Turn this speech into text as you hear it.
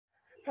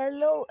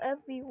Hello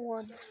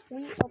everyone,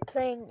 we are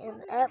playing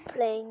an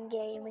airplane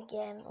game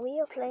again.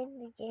 We are playing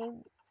the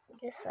game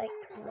just like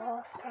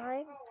last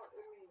time.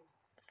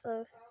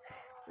 So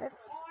let's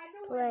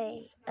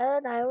play.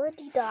 And I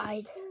already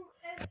died.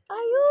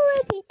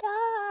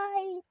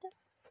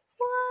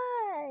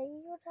 Why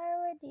would I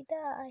already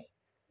die?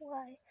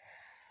 Why?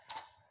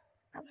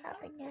 I'm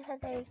having a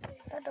headache.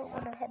 I don't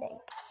want a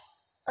headache.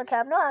 Okay,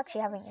 I'm not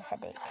actually having a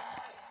headache.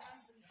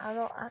 I'm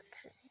not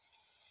actually.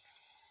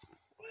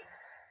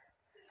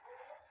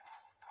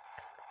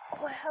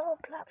 Oh, I have a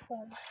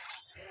platform.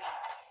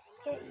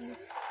 Get you.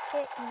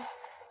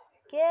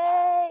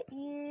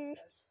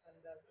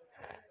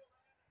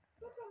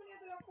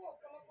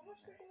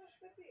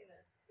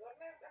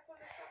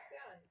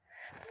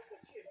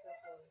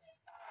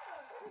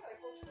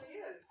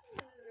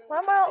 Why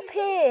am I up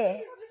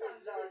here?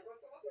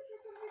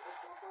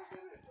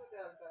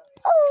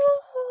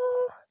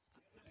 Oh!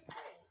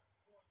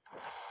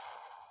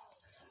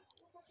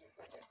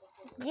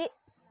 Yeah.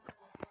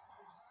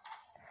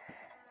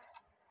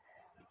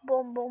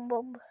 Bomb.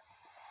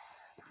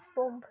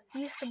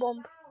 Use the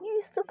bomb.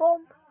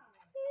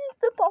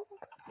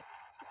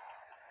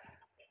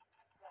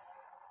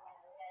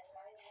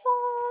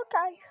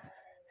 Okay.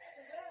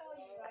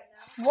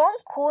 One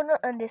corner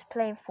and this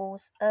plane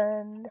falls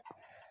and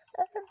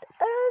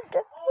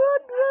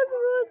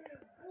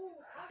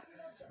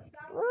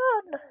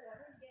run.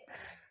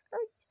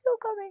 Oh, he's still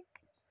coming.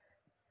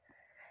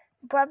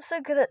 But I'm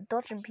so good at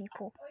dodging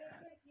people.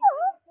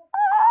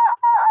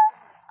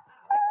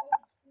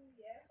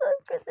 So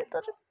good at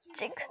dodging.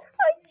 Jinx.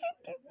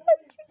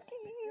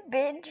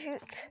 Being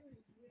juked.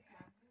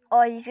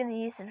 Oh, he's gonna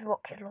use his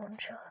rocket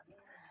launcher.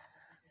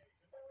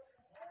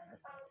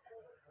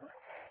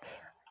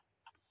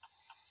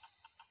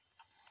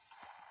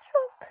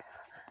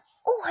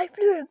 Oh, I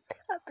blew him.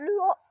 I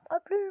blew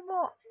him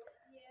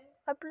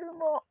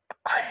up.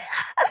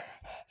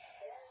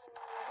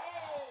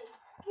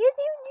 He's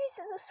even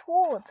using the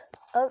sword.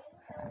 Oh.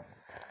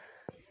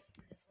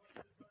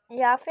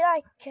 Yeah, I feel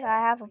like I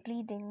have a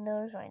bleeding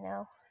nose right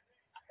now.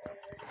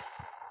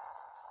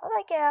 How do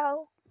I get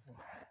out?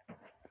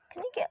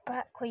 Can you get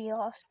back where you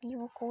are, screen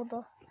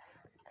recorder?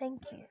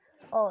 Thank you.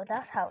 Oh,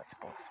 that's how it's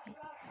supposed to be.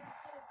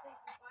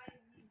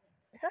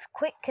 Is this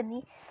quick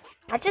and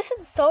I just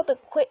installed a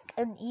quick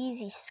and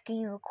easy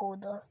screen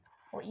recorder.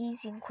 Or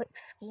easy and quick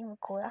screen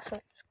recorder, that's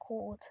what it's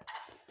called.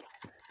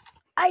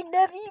 I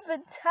never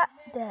even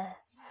tapped there.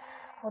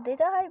 Or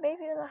did I?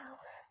 Maybe in the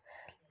house.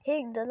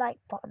 Hitting the like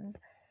button.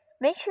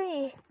 Make sure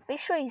you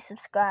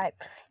subscribe.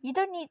 You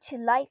don't need to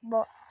like,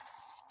 but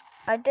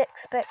I do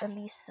expect at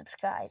least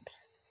subscribes.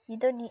 You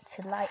don't need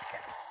to like.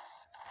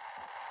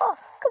 Oh,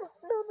 come on.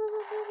 No.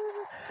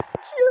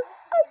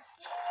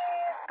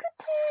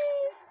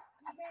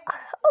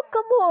 Oh,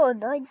 come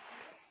on.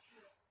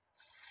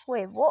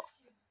 Wait, what?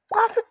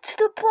 What happened to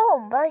the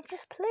bomb I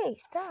just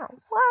placed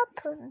down? What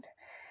happened?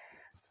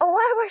 Oh,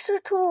 why am I so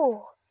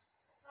tall?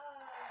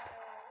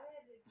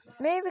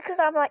 Maybe because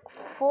I'm like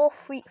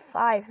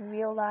 4'5" in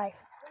real life.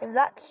 If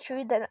that's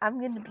true, then I'm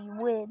gonna be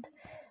weird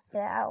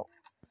out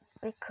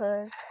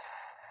because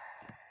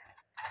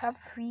I'm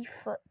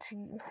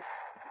 3'2".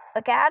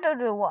 Okay, I don't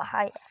know how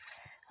high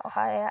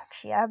I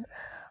actually am.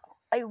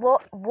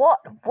 What?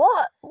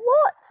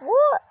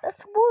 A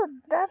sword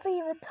never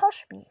even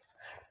touched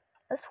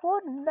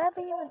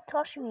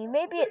me.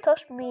 Maybe it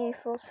touched me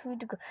if it was through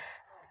the.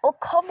 Oh,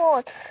 come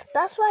on.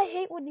 That's why I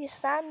hate when you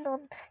stand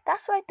on.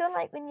 That's why I don't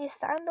like when you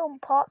stand on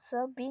parts that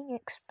are being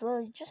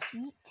exploded. Just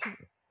eat to.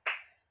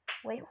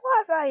 Wait,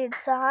 why am I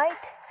inside?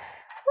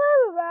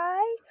 Where am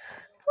I?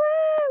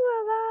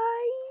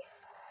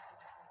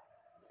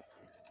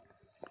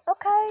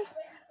 Okay,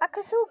 I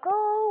can still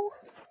go.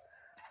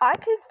 I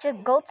could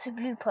just go to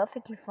blue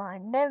perfectly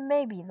fine. Then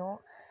maybe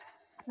not.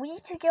 We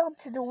need to get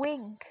onto the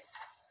wing.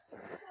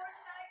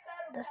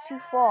 That's too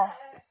far.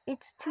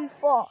 It's too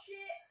far.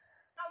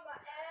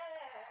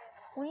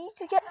 We need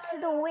to get to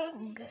the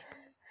wing.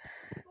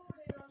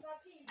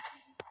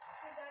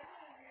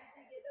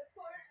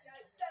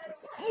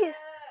 Yes.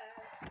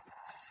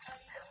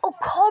 Oh,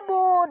 come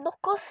on. No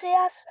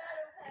seas.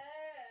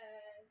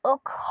 Oh,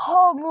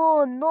 come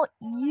on. Not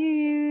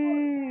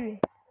you.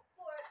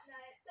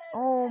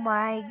 Oh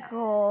my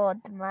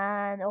god,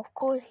 man. Of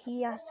course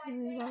he has to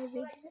be my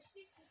video.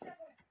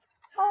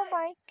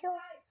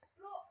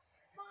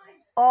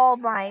 Oh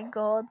my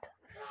god.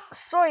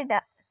 Sorry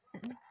that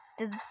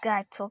this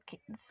guy talking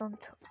some.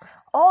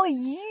 Oh,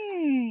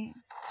 you.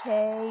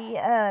 Okay,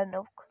 and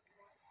of course.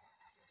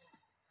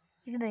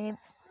 You're gonna.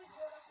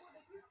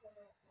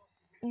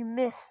 You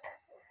missed.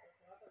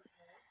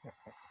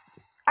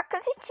 I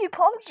could think you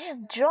probably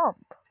just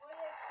jump.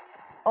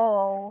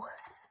 Oh.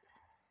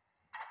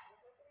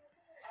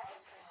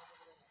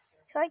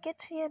 Can I get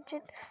to the engine?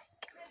 Dude,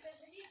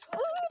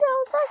 that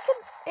was like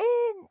an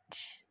inch.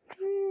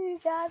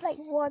 Dude, I had like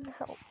one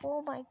health.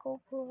 Oh my god,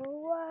 bro.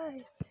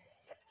 Why?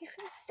 You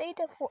can stay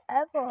there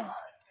forever.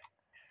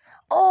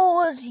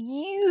 Oh, it's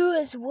you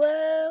as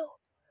well.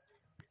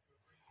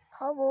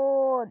 Come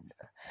on.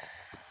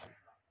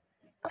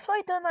 That's why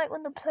I don't like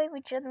when the plane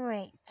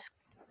regenerates.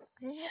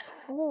 It's just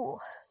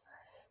full.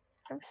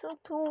 I'm so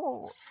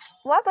tall.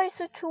 Why am I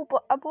so tall?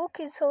 But I'm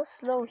walking so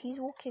slow. He's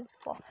walking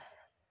fast.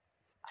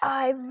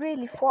 I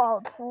really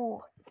thought I'd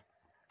fall.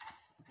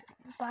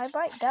 But I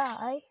might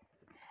die.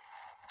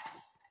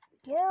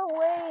 Get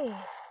away.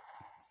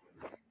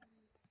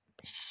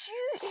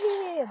 Shoot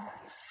him.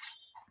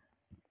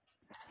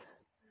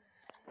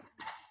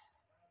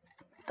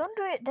 Don't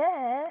do it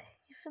there.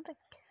 He's gonna get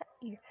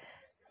you.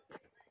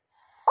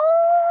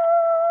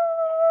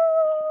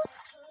 Oh!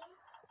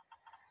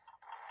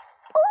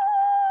 Oh!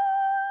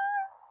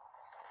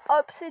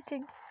 I'm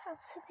sitting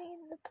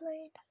in the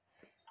plane.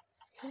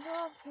 He's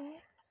on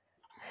here.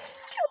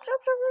 Jump,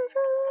 jump, jump, jump,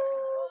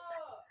 jump.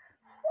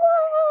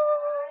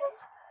 Whoa!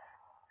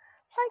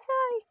 My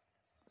guy.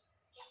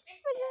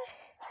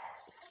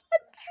 A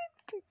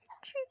juke.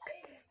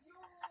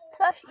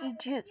 Slash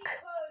E-juke.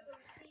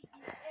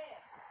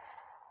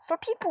 So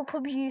people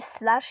probably use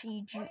slash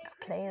E-juke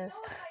players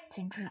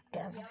to juke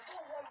them.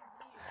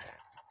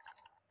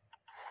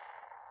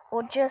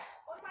 Or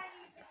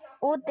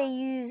they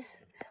use...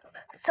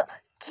 So,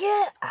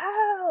 get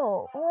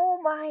out! Oh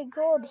my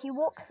god, he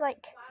walks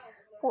like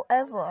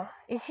whatever.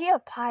 Is he a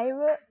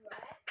pirate?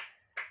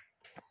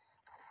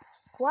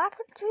 What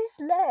happened to his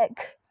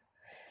leg?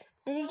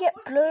 Did he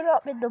get blown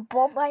up in the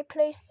bomb I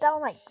placed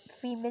down like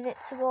 3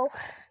 minutes ago?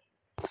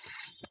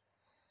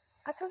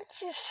 I can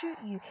literally just shoot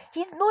you.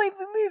 He's not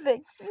even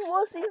moving. He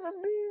wasn't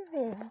even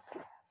moving.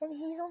 And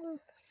he's on the...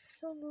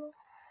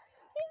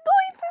 He's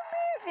not even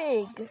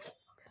moving.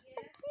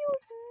 Like, he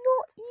was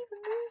not even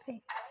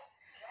moving.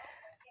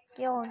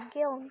 Get on.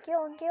 Get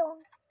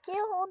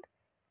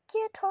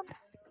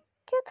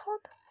on.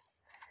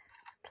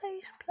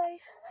 Please.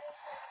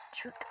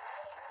 Shoot.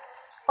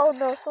 Oh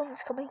no, someone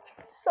is coming.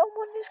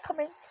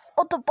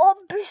 Oh, the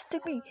bomb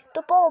boosted me.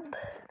 The bomb.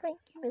 Thank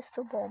you,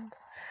 Mr. Bomb.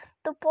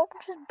 The bomb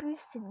just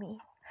boosted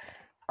me.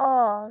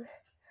 Oh,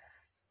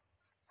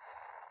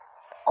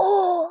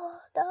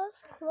 that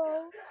was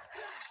close.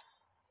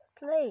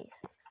 Please.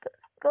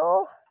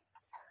 Go.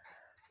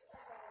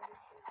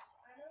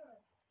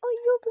 Oh,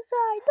 you're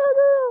beside.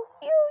 No.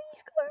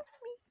 He's coming for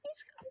me.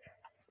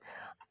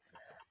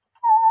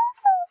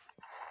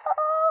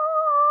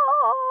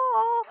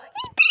 Oh,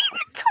 he didn't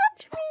even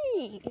touch me.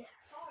 He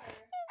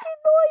did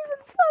not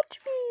even touch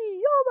me.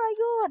 Oh my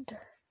god.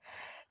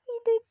 He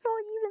did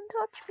not even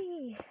touch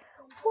me.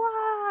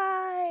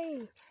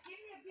 Why?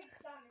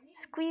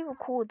 Screen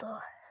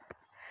recorder.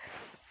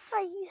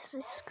 I used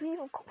to screen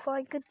record for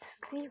a good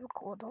screen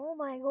recorder. Oh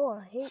my god,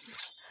 I hate you.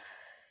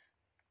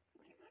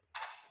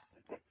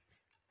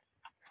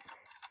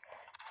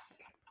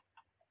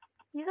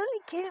 He's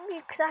only killing me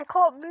because I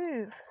can't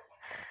move.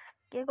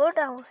 Okay, go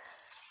down.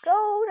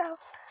 Oh!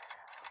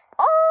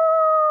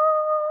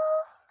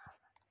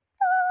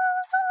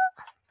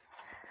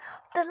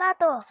 The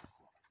ladder.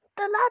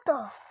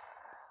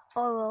 Oh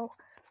no,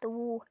 the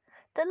wall.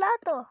 The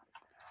ladder.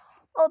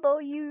 Oh no,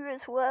 you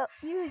as well.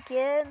 You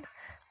again.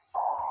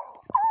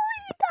 Oh,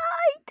 he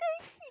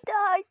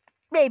died.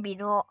 Maybe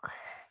not.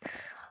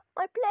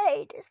 My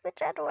blade is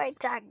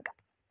regenerating.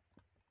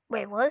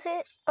 Wait, was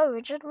it? Oh,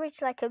 it just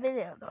reached like a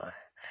minute ago.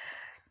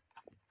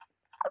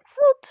 I'm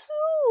so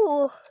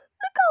tall.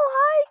 Look how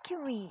high I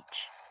can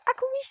reach. I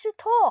can reach the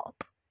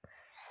top.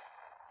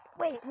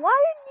 Wait, why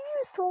aren't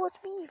you as tall as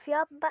me if you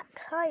have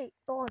max height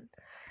on?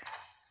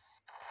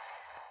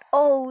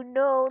 Oh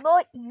no,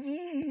 not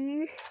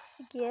you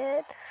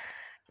again.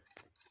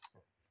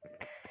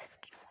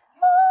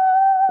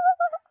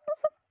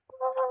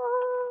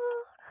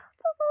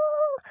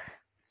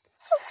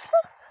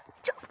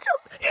 Jump.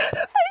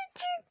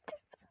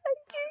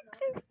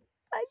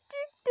 I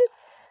juked him.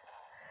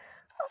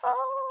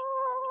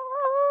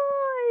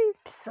 Oh, I'm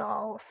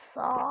so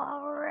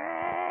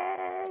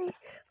sorry.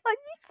 I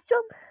need to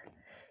jump.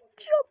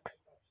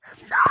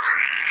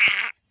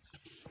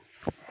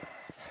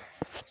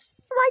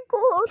 My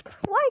god,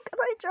 why can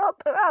I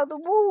jump around the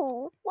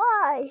wall?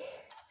 Why?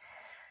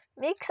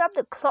 Makes up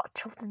the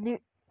clutch of the new.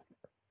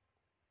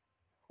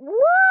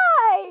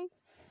 Why?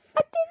 I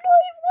didn't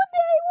know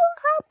what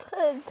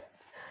happened.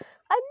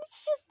 I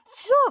just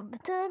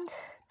jumped and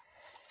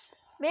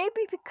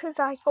maybe because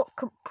I got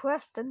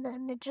compressed and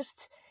then it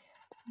just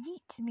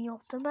yeeted me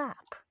off the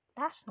map.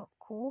 That's not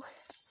cool.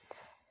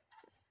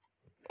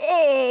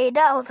 Hey,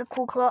 that was a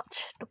cool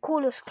clutch. The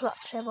coolest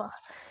clutch ever.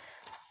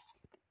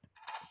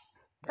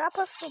 That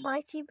was for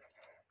my team.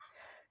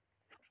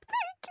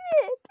 Take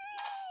it,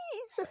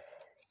 please.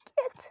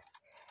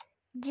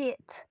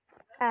 Get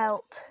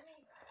out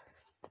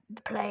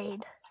the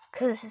plane,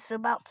 because it's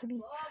about to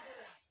be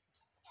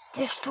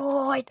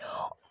destroyed.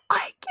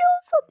 I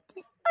killed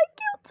something.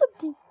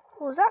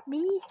 Was that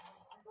me?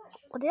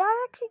 Or did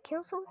I actually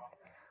kill someone?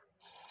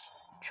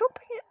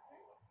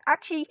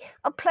 Actually,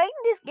 a plane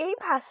in this game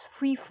has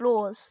 3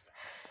 floors.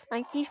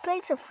 Like, these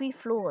planes have 3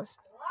 floors.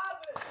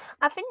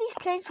 I think these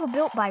planes were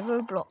built by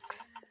Roblox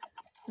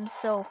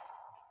himself.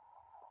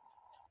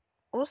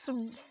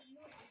 Awesome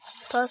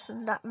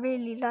person that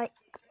really liked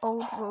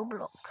old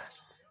Roblox.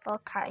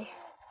 Okay.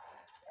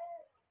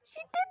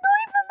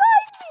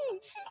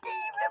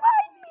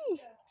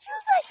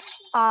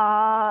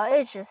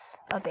 It's just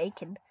a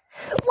bacon.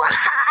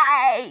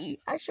 Why?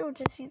 I should have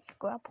just used the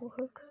grapple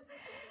hook.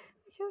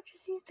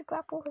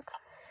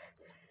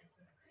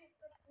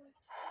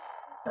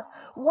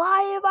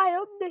 Why am I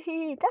under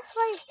here? That's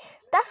why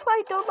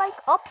I don't like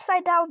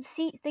upside down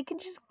seats. They can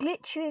just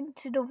glitch you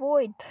into the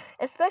void.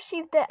 Especially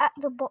if they're at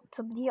the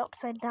bottom, the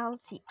upside down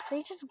seats.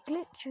 They just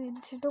glitch you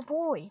into the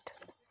void.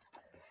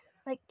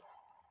 Like,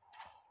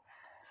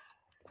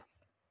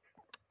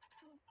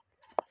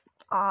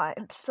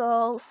 I'm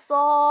so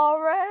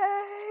sorry.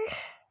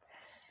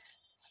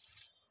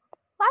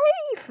 Why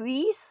did you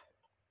freeze?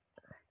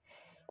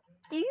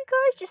 Did you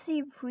guys just see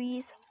him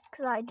freeze?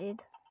 Because I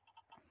did.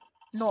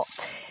 Not.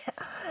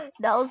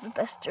 That was the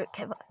best joke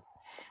ever.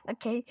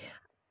 Okay,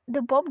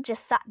 the bomb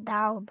just sat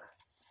down.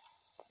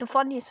 The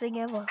funniest thing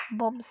ever.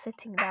 Bomb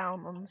sitting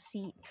down on the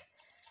seat.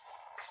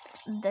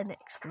 And then it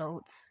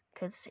explodes.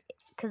 Because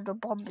the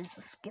bomb is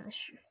a skill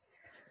issue.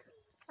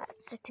 That's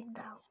sitting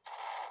down.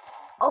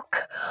 Oh,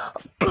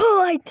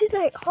 I did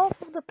like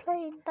half of the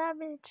plane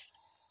damage.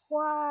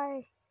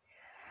 Why?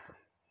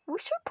 We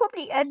should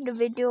probably end the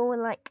video with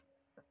like...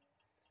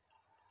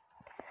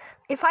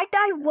 If I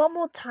die one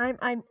more time,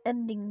 I'm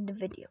ending the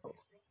video.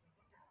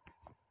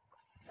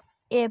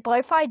 Yeah, but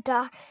if I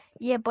die...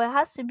 Yeah, but it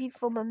has to be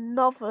from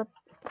another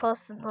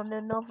person on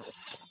another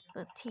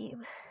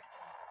team.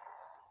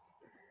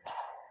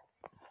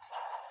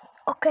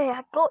 Okay,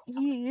 I got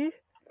you.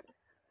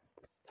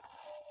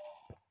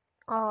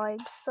 I'm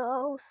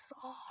so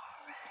sorry.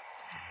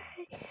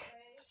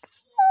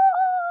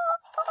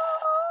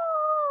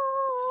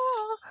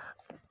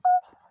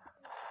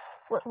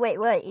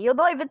 Wait, you're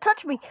not even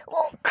touching me.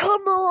 Oh,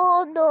 come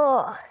on.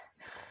 Well,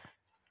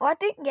 I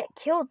didn't get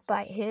killed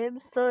by him,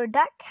 so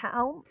that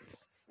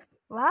counts,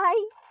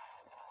 right?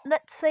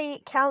 Let's say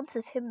it counts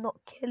as him not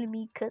killing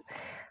me, because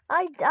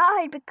I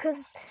died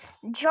because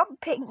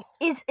jumping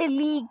is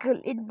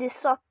illegal in the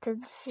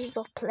substances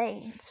of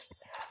planes.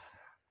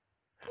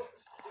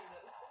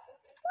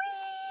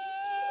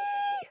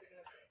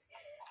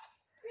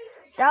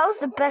 That was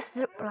the best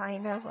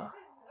zipline ever.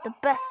 The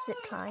best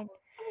zipline.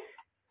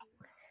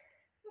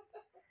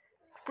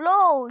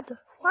 Explode!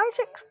 Why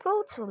did it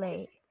explode so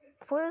late?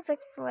 Before it was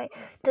explode.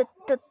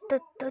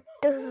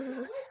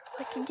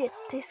 I can get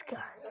this guy.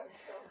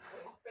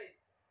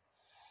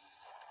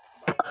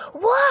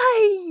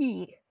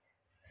 Why?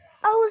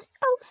 I was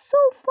so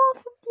far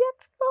from the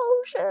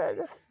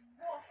explosion.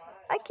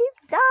 I keep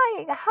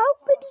dying. How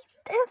many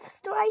deaths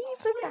do I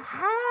even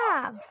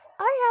have?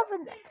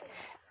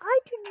 I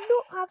do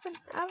not have an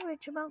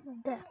average amount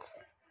of deaths.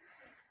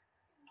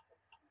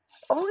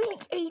 Only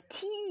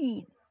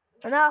 18.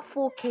 And I have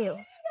 4 kills.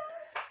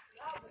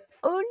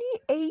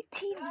 Only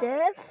 18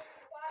 deaths?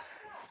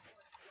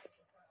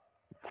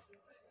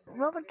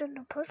 Rather than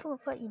the person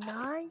with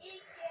 39?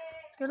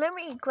 So let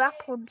me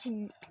grapple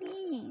you.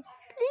 Please,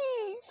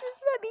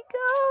 just let me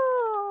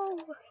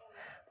go.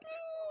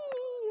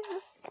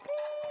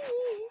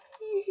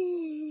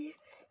 Please.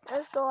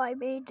 Let's go, I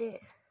made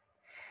it.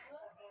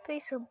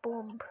 Place a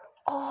bomb.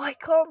 Oh, I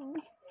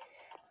can't.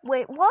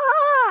 Wait,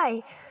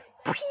 why?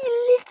 He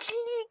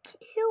literally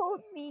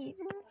killed me.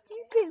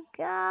 Stupid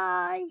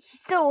guy. He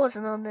still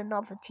wasn't on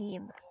another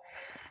team.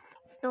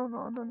 No.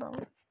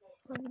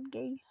 I'm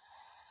gay.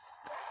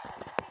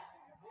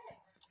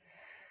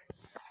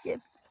 Yep.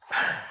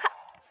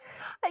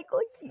 I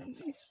got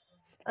you.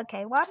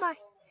 Okay, why am I?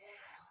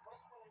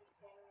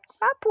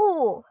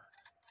 Grapple!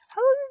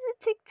 How long does it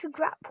take to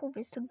grapple,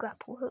 Mr.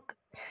 Grapple Hook?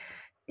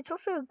 It's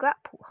also a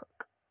grapple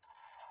hook.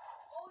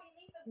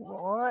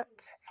 What?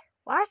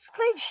 Why is the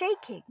plane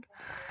shaking?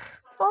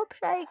 Stop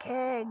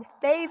shaking.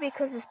 Maybe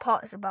because this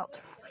part is about to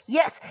fall.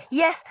 Yes,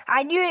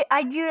 I knew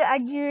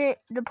it.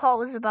 The part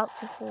was about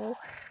to fall.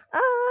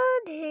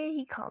 And here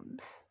he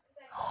comes.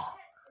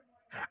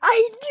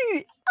 I knew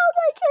it. How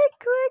did I get it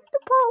correct? The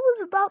part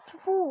was about to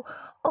fall.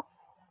 Oh,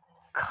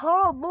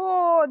 come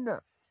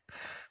on.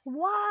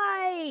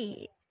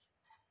 Why?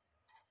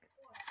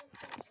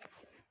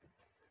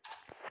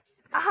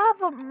 I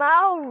have a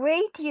mile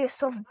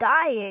radius of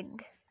dying.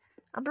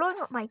 I'm blowing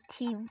up my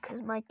team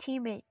because my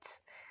teammates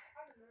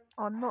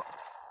are not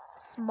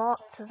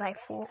smart as I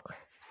thought.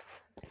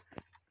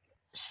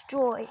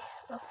 Destroy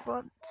the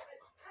front.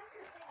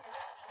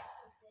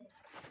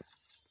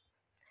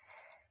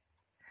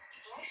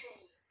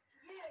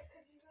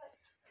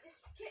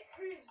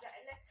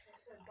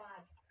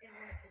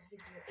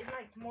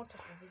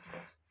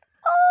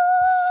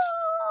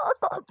 Oh,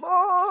 come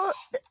on.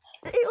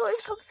 He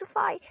always comes to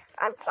fight.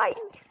 I'm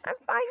fighting.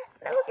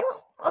 Never give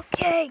up.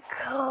 Okay,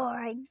 oh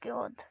my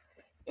god.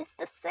 It's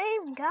the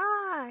same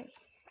guy.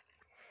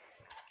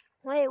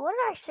 Wait, what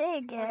did I say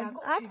again?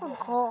 I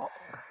forgot.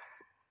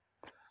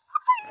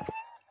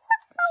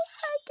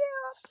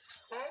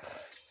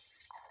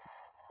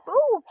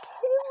 Oh,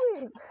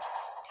 kill him.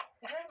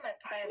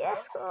 Yes,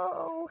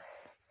 go.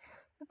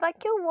 If I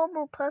kill one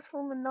more person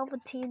from another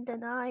team,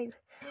 then I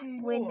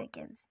win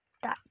against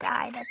that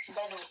guy. That's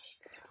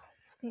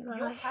your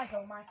private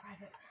or my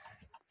private?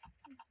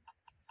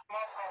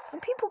 My private.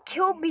 And people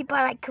killed me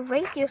by like a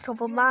radius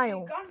of a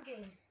mile. Gun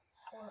game,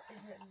 or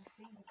is it in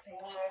single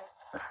player?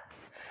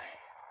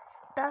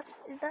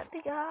 Is that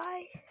the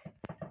guy?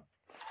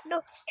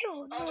 No,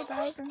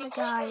 that isn't the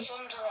guy.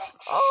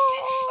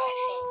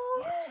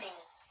 Oh,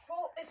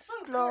 It's so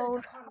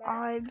Lord, good.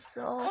 I'm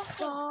so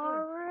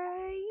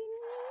sorry.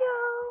 No.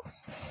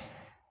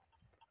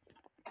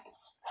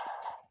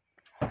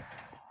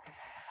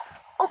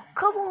 Oh,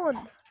 come on.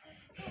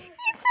 He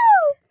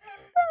fell.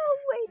 Oh,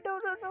 wait, no.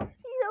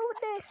 He's over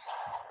there.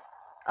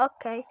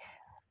 Okay.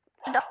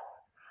 No.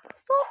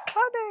 Stop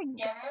running.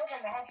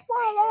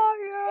 Where are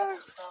you?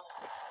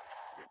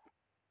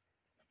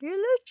 You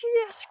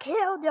literally just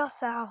killed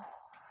yourself.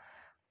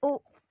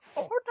 Oh,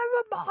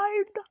 never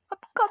mind. I'm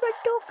coming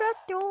to get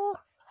you.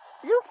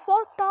 You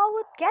thought I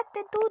would get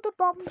into the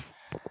bomb.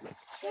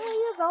 There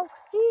you go.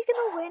 He's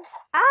gonna win.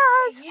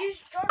 As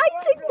I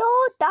think no,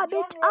 damn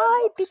it.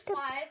 I beat him.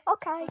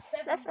 Okay,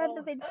 let's end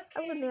the video.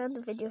 I'm gonna end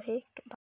the video here. Goodbye.